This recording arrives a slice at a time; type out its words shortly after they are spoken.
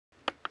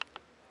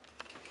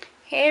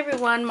Hey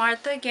everyone,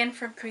 Martha again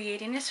from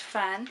Creating is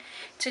Fun.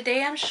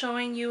 Today I'm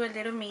showing you a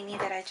little mini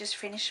that I just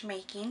finished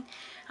making.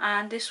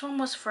 This one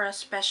was for a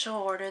special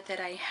order that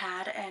I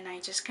had and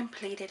I just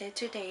completed it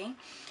today.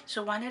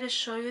 So wanted to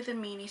show you the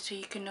mini so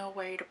you can know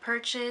where to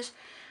purchase.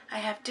 I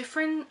have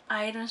different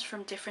items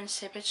from different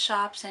zibbet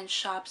shops and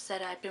shops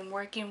that I've been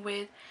working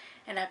with,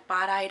 and I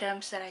bought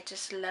items that I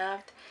just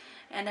loved.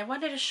 And I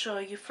wanted to show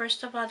you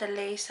first of all the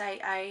lace.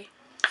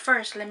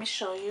 First let me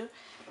show you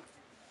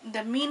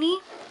the mini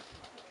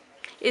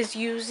is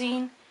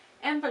using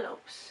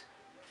envelopes,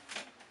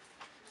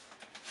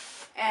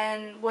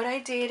 and what I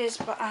did is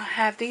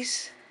have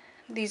these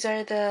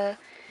are the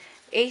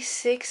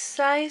A6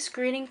 size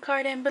greeting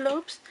card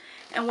envelopes,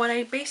 and what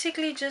I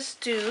basically just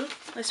do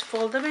is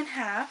fold them in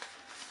half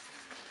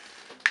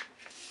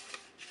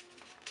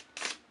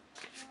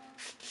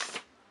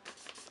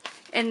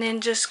and then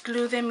just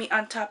glue them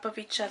on top of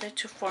each other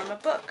to form a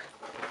book.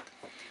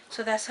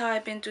 So that's how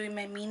I've been doing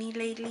my mini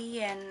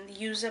lately, and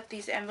use up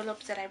these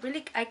envelopes that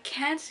I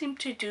can't seem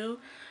to do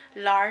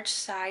large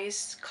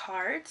size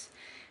cards.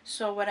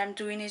 So what I'm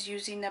doing is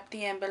using up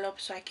the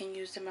envelopes so I can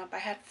use them up. I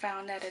had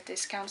found at a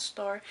discount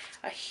store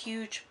a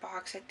huge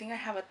box. I think I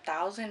have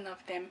 1,000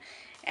 of them,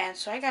 and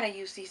so I gotta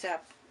use these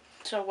up.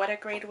 So what a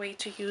great way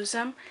to use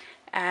them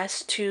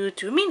as to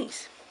do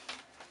minis.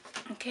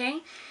 Okay,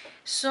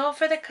 so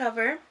for the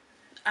cover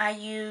I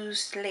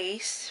used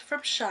lace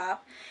from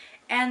shop,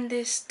 and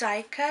this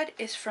die cut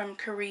is from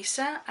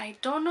Carissa. I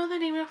don't know the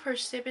name of her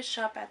zibbet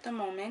shop at the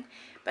moment,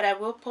 but I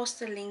will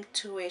post a link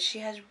to it. She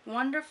has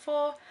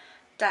wonderful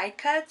die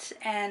cuts,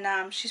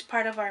 and she's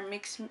part of our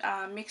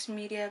mixed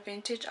media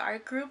vintage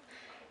art group,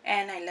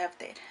 and I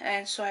loved it.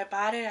 And so I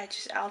bought it. I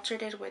just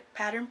altered it with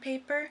pattern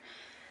paper,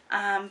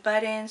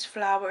 buttons,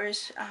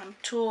 flowers,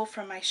 tulle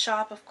from my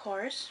shop, of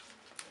course.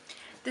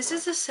 This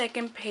is the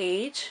second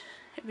page,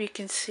 if you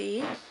can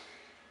see.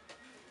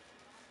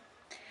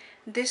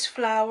 This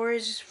flower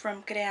is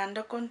from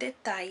Creando con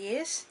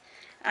Detalles.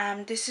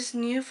 This is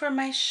new for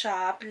my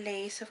shop.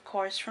 Lace, of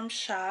course, from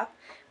shop.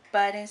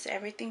 Buttons,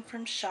 everything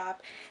from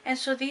shop. And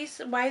so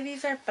why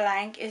these are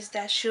blank is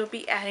that she'll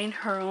be adding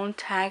her own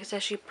tags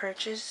that she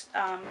purchased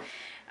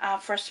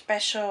for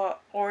special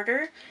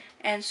order.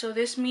 And so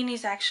this mini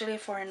is actually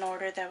for an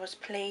order that was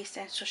placed,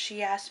 and so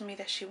she asked me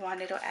that she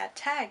wanted to add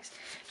tags.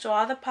 So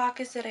all the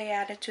pockets that I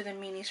added to the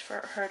minis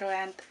for her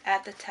to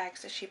add the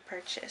tags that she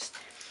purchased.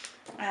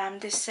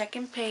 This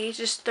second page,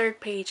 this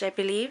third page I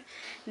believe,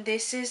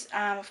 this is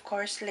of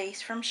course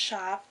lace from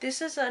shop.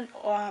 This is an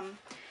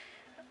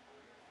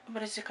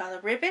what is it called,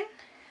 a ribbon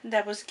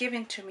that was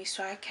given to me,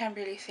 so I can't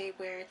really say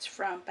where it's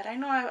from, but I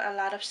know a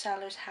lot of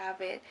sellers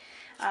have it.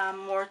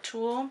 More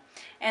tulle,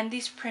 and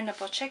these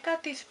printable, check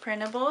out these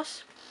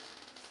printables.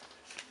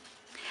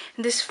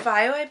 This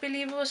file I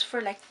believe was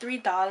for like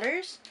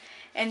 $3,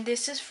 and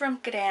this is from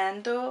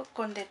Creando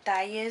con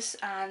Detalles,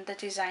 the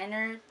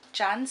designer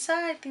Jansa,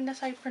 I think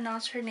that's how you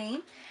pronounce her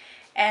name.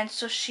 And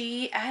so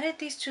she added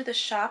these to the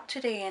shop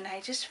today, and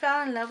I just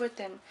fell in love with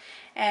them.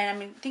 And I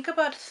mean, think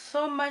about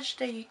so much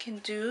that you can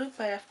do,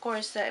 but of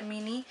course the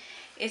mini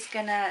is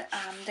gonna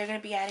they're gonna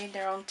be adding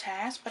their own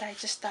tags, but I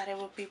just thought it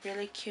would be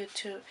really cute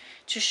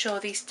to show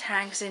these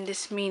tags in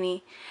this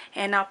mini.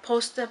 And I'll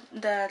post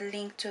the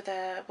link to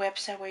the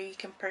website where you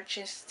can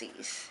purchase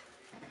these.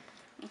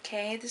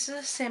 Okay, this is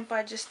a simple,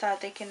 I just thought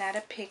they can add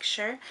a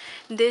picture.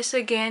 This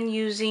again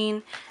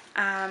using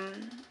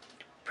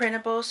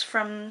printables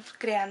from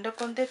Creando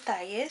con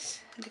Detalles.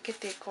 Look at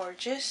they're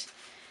gorgeous.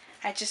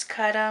 I just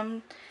cut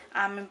them,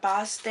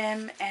 embossed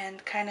them,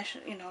 and kind of,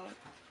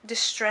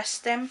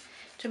 distressed them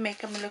to make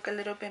them look a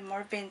little bit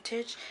more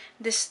vintage.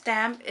 This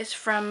stamp is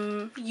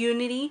from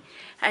Unity.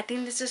 I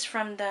think this is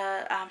from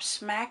the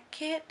Smack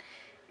kit,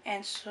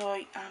 and so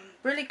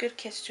really good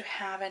kits to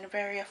have and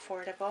very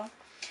affordable.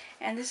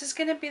 And this is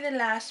going to be the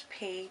last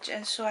page,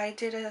 and so I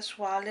did it as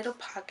well, little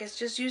pockets,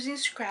 just using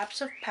scraps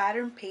of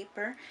pattern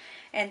paper,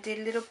 and did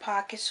little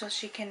pockets so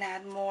she can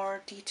add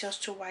more details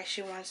to why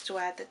she wants to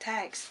add the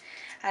tags.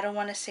 I don't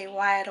want to say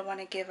why, I don't want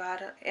to give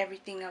out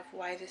everything of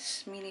why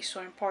this mini is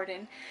so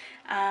important.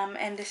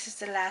 And this is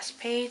the last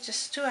page,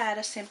 just to add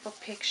a simple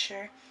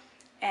picture,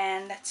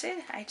 and that's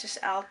it. I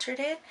just altered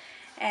it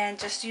and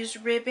just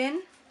used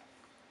ribbon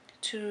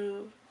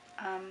to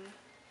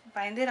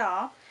bind it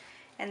all,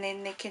 and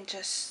then they can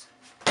just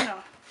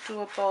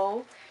do a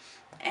bow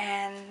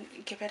and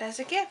give it as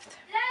a gift.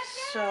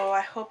 So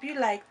I hope you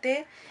liked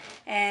it,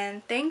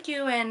 and thank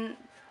you, and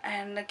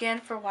again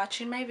for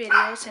watching my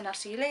videos, and I'll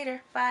see you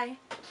later. Bye.